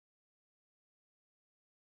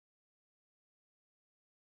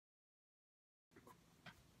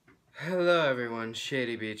Hello everyone,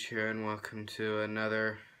 Shady Beach here, and welcome to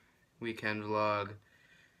another weekend vlog.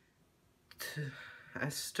 I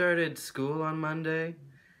started school on Monday,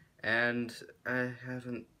 and I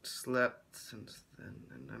haven't slept since then,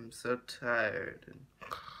 and I'm so tired.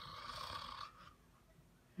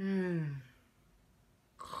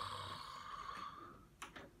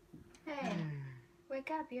 Hey, wake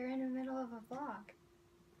up, you're in the middle of a vlog.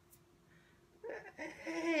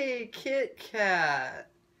 Hey, Kit Kat!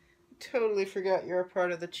 Totally forgot you're a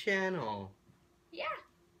part of the channel. Yeah.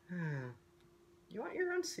 You want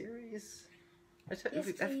your own series? Yes,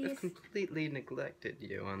 I've please. completely neglected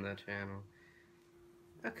you on the channel.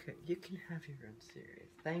 Okay, you can have your own series.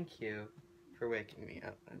 Thank you for waking me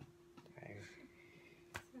up. I'm tired.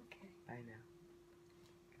 Okay. I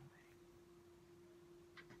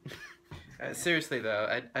know. Seriously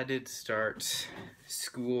though, I did start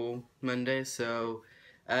school Monday, so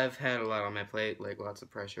I've had a lot on my plate, like lots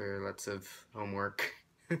of pressure, lots of homework.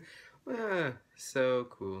 So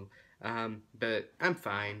cool. But I'm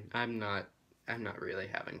fine. I'm not really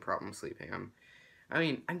having problems sleeping.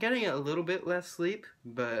 I'm getting a little bit less sleep,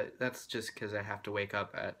 but that's just because I have to wake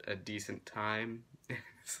up at a decent time.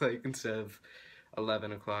 It's like instead of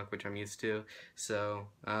 11 o'clock, which I'm used to. So,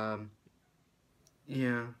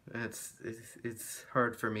 yeah, it's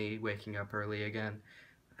hard for me waking up early again.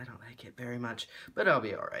 I don't like it very much, but I'll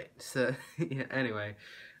be alright. So, yeah, anyway,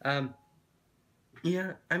 um,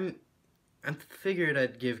 yeah, I figured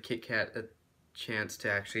I'd give Kit Kat a chance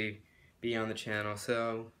to actually be on the channel,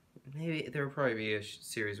 so maybe there will probably be a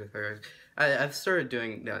series with her. I've started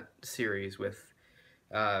doing that series with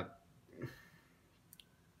uh,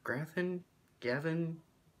 Gavin,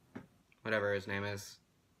 whatever his name is.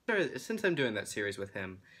 Since I'm doing that series with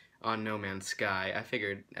him on No Man's Sky, I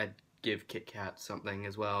figured I'd give Kit Kat something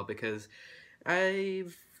as well because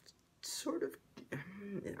I've sort of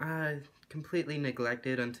uh, completely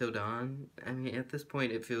neglected Until Dawn. I mean, at this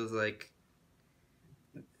point, it feels like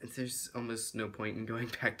there's almost no point in going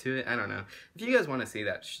back to it. I don't know. If you guys want to see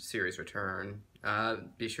that series return,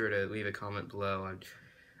 be sure to leave a comment below.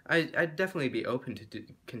 I'd definitely be open to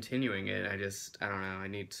continuing it. I don't know. I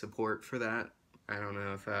need support for that. I don't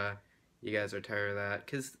know if you guys are tired of that,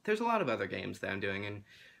 because there's a lot of other games that I'm doing, and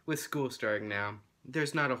with school starting now,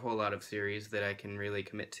 there's not a whole lot of series that I can really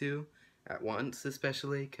commit to at once,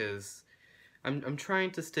 especially because I'm trying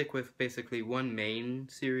to stick with basically one main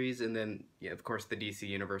series and then, yeah, of course, the DC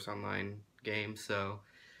Universe Online game. So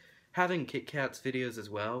having Kit Kat's videos as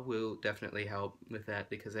well will definitely help with that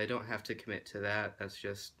because I don't have to commit to that. That's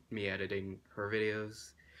just me editing her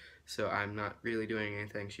videos. So I'm not really doing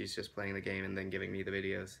anything. She's just playing the game and then giving me the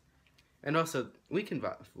videos. And also, weekend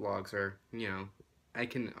vlogs are, I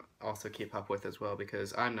can also keep up with as well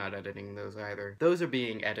because I'm not editing those either. Those are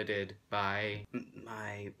being edited by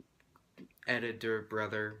my editor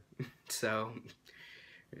brother, so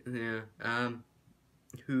yeah,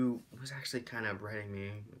 who was actually kind of writing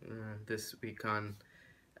me this week on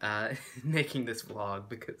making this vlog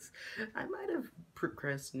because I might have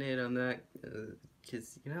procrastinated on that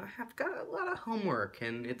because I've got a lot of homework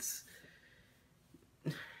and it's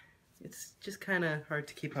just kind of hard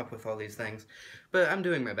to keep up with all these things, but I'm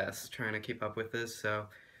doing my best trying to keep up with this, so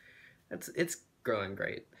it's growing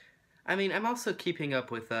great. I mean, I'm also keeping up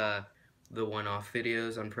with the one-off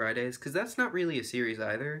videos on Fridays, because that's not really a series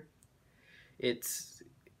either. It's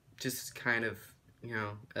just kind of,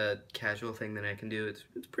 a casual thing that I can do.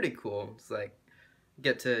 It's pretty cool. It's like,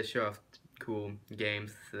 get to show off cool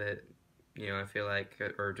games that, I feel like,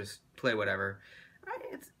 or just play whatever.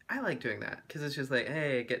 I like doing that, because it's just like,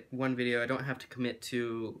 hey, I get one video, I don't have to commit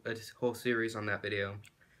to a whole series on that video.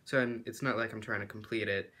 So it's not like I'm trying to complete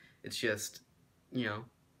it. It's just, you know,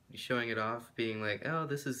 showing it off, being like, oh,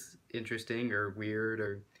 this is interesting or weird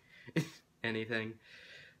or anything.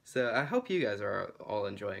 So I hope you guys are all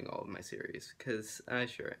enjoying all of my series, because I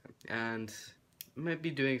sure am. And I might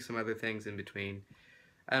be doing some other things in between.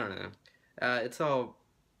 I don't know. It's all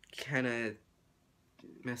kind of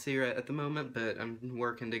messy right at the moment, but I'm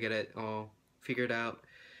working to get it all figured out.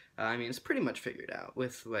 I mean, it's pretty much figured out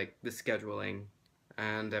with, like, the scheduling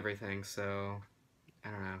and everything, so I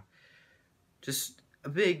don't know. Just a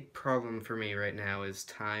big problem for me right now is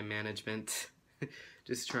time management.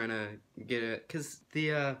 Just trying to get it, because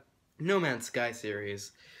the No Man's Sky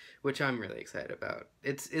series, which I'm really excited about.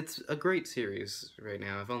 It's a great series right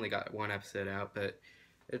now. I've only got one episode out, but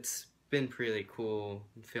it's been pretty cool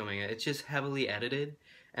filming it. It's just heavily edited,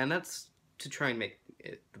 and that's to try and make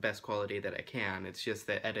it the best quality that I can. It's just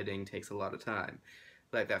that editing takes a lot of time.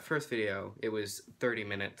 Like that first video, it was 30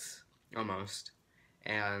 minutes almost,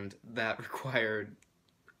 and that required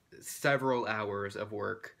several hours of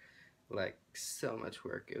work like so much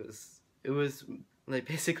work. It was like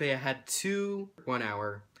basically I had 2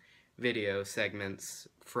 1-hour video segments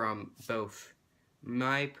from both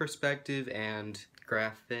my perspective and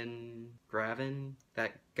Gravin,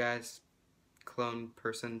 that guy's clone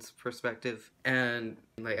person's perspective, and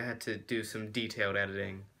like I had to do some detailed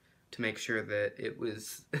editing to make sure that it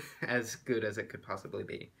was as good as it could possibly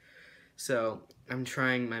be. So I'm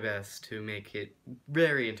trying my best to make it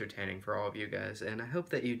very entertaining for all of you guys, and I hope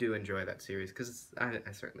that you do enjoy that series, because I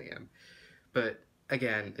certainly am. But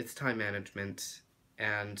again, it's time management,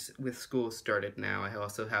 and with school started now, I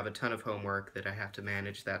also have a ton of homework that I have to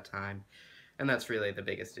manage that time, and that's really the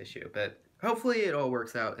biggest issue. But hopefully it all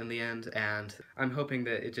works out in the end, and I'm hoping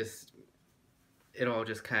that it all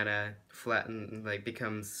just kind of flatten, like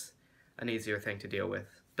becomes an easier thing to deal with.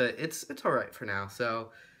 But it's all right for now.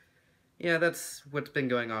 So yeah, that's what's been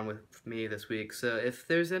going on with me this week. So if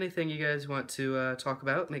there's anything you guys want to talk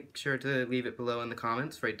about, make sure to leave it below in the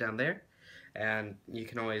comments right down there. And you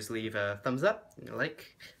can always leave a thumbs up, a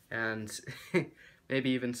like, and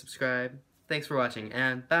maybe even subscribe. Thanks for watching,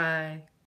 and bye!